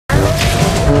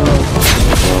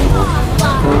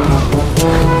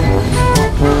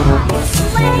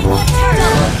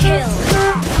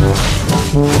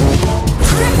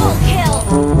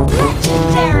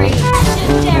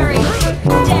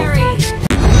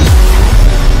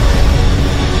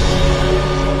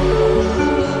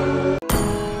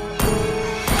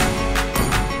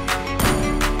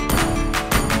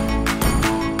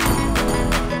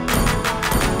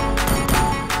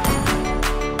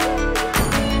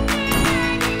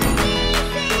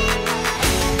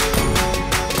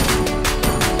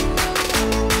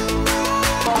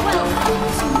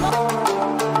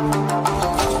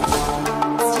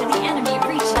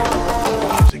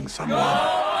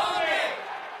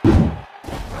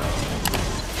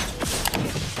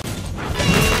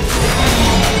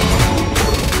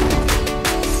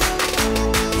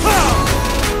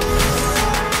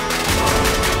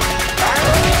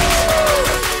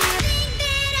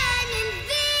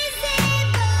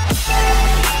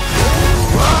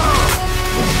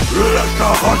the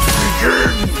hunt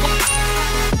begin!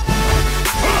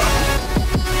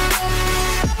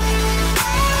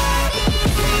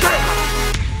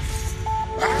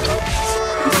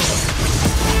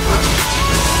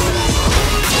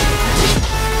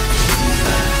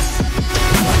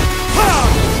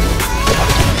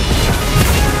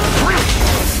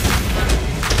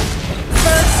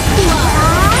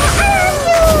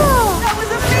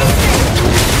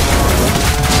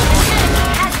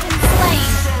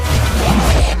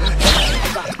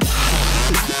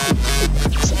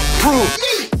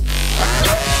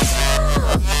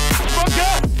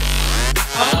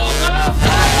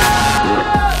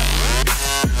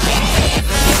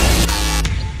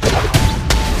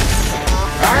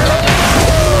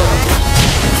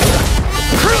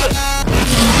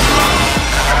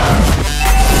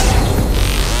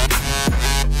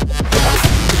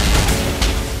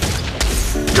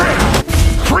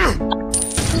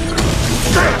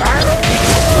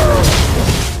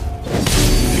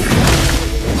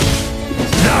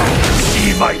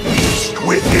 My beast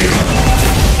within!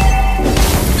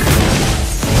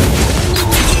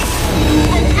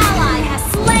 An ally has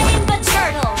slain the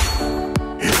turtle!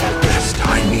 It's the best I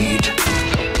need.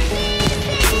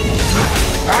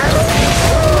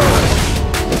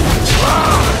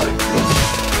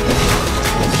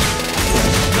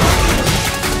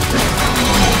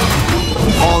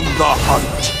 On the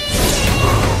hunt!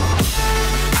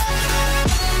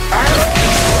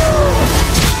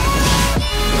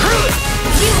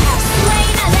 You have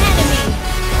slain an enemy!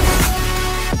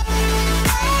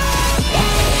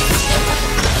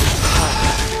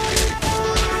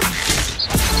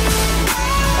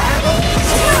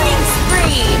 Killing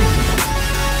spree!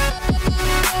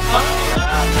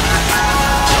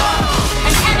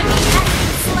 An enemy has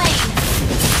been slain!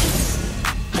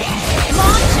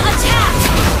 Launch attack!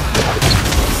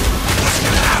 What's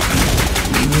gonna happen?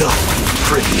 Enough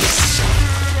pretties!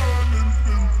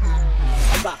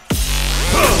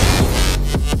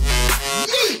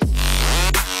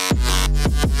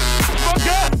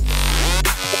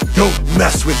 Don't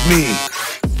mess with me!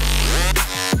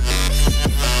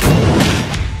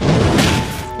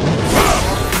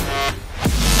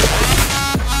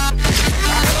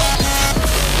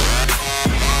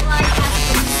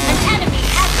 An enemy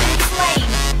has been slain!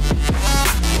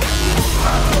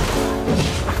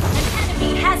 An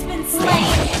enemy has been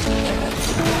slain!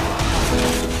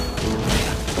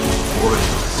 World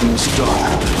seems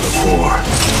darker than before.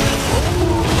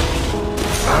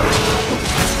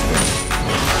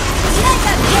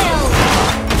 Mega kill!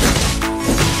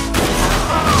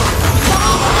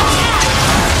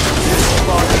 This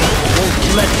body won't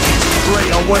let me stray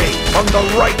away from the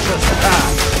righteous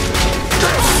path!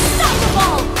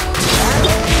 Unstoppable!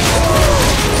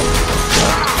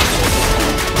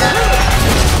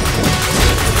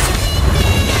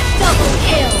 Double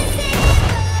kill!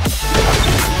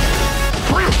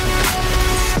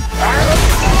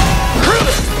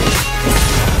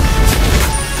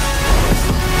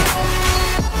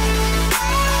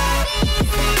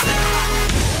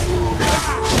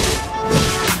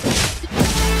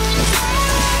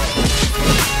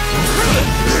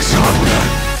 This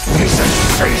hunger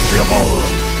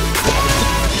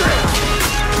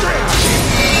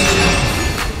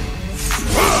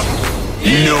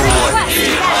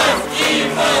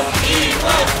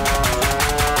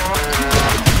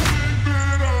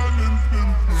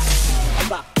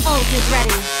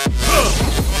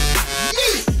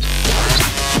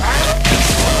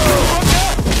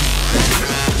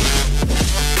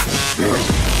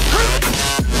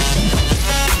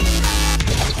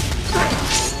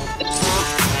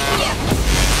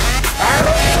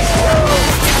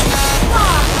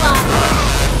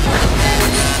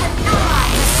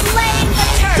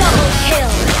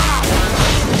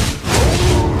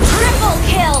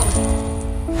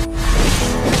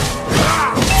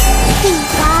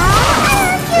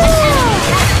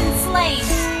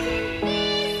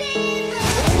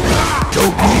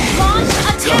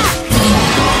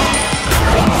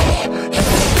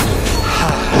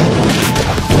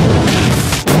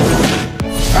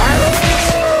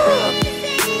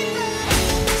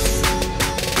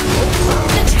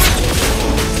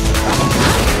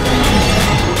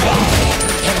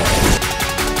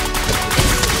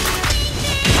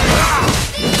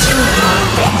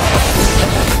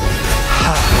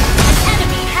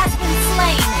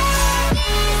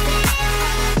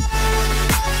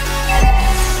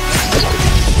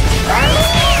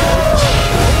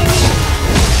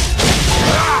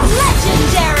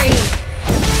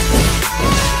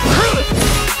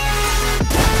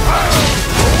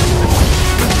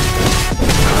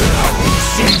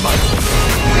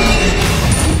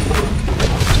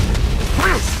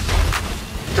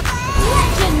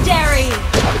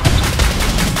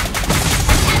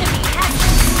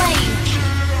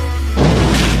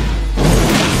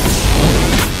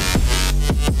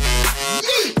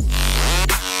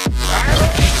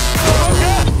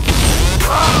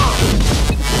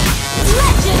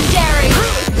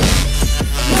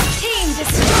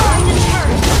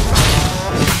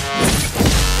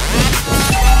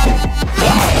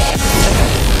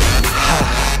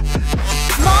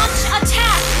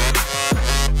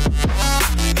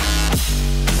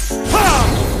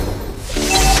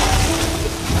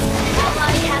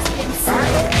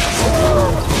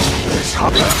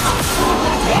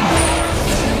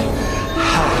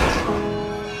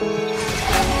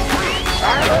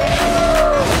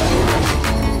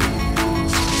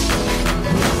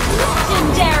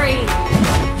Legendary!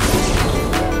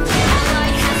 Ally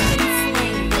has been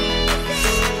slain.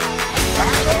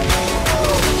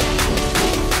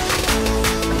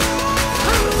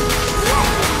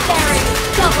 Legendary!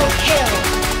 Double kill!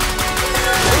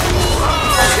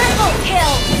 Triple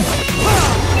kill!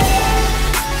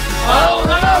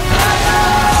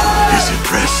 Is it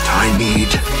rest I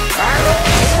need?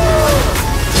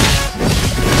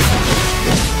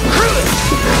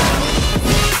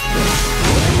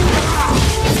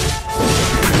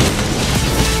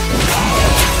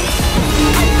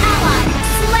 Ally has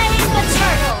slain the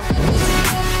turtle!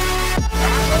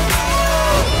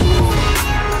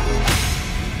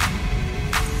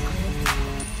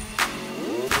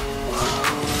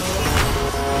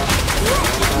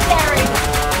 Legendary!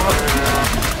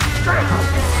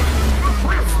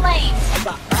 Slain!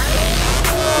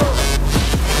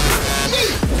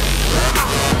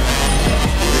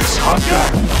 This hunger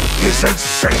is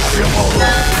insatiable.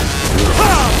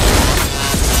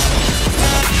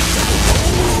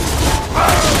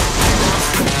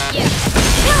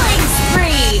 Killing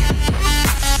spree!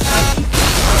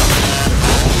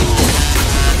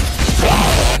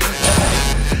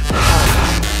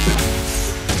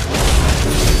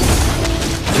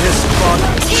 This body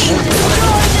Team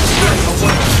destroyed the turtle!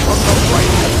 from the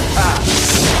right path.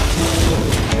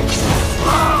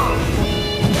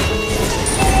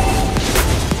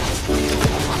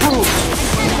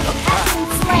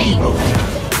 Slain!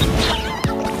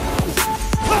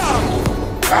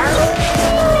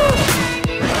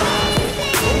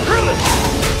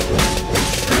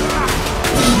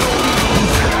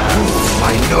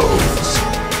 My nose.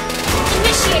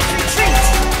 Initiate retreat!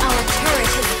 Our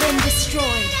turret has been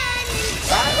destroyed.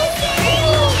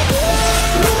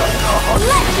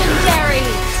 Legendary!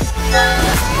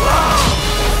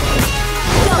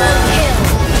 Double kill!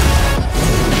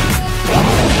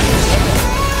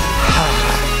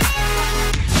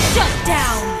 Shut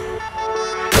down!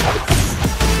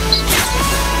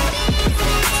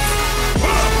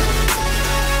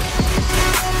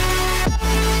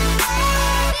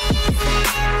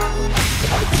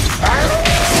 Our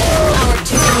turret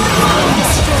has been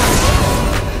destroyed.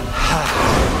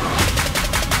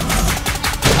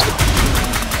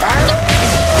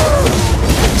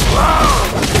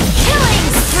 Killing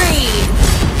spree!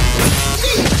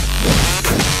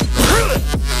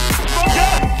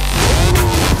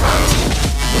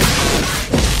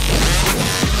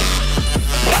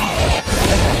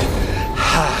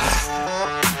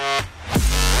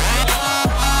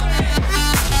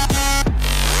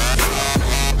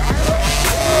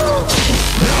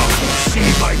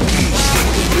 See my beast.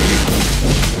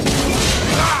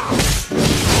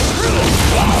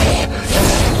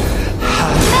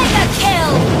 Mega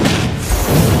kill!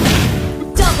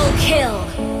 Double kill!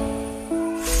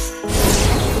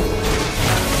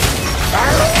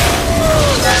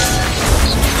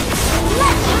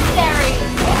 Legendary!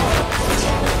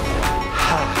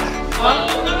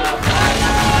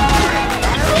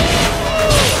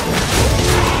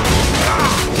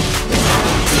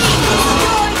 Team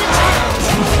destroyed the turret!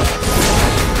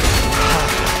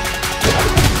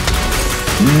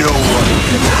 No one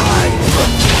can hide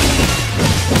from me.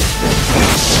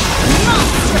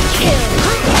 Monster kill!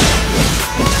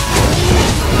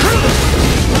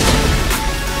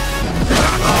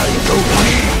 I don't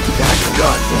need that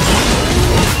gun.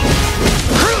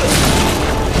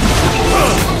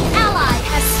 An ally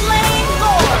has slain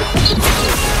Lord!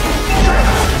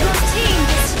 Your team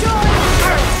destroyed the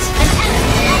turret! An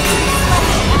enemy has been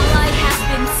slain! Ally has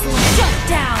been slain! Shut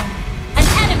down! An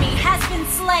enemy has been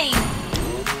slain!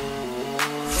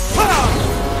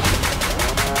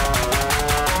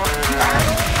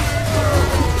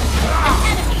 An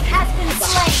enemy has been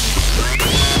slain!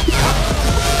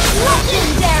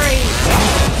 Legendary!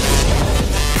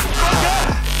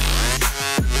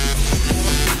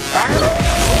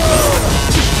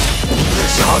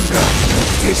 This hunger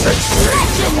is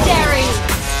insatiable. Legendary!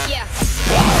 Yes.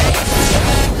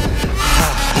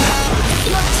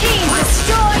 Your team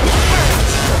destroyed the turret!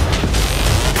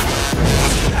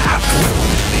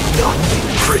 May not be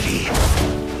pretty.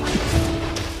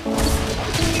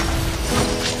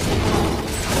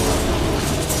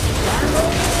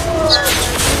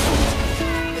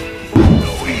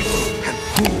 No evil can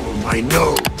fool my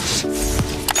nose.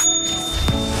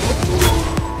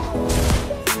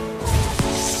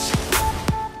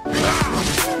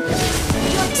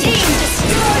 Your team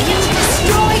destroyed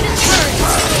the turret!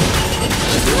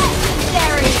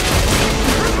 Legendary!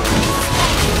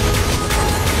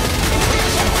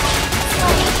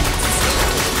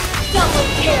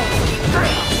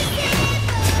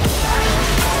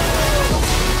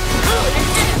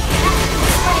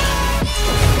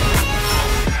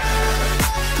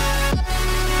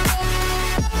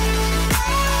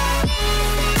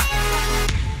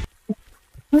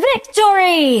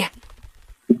 Victory!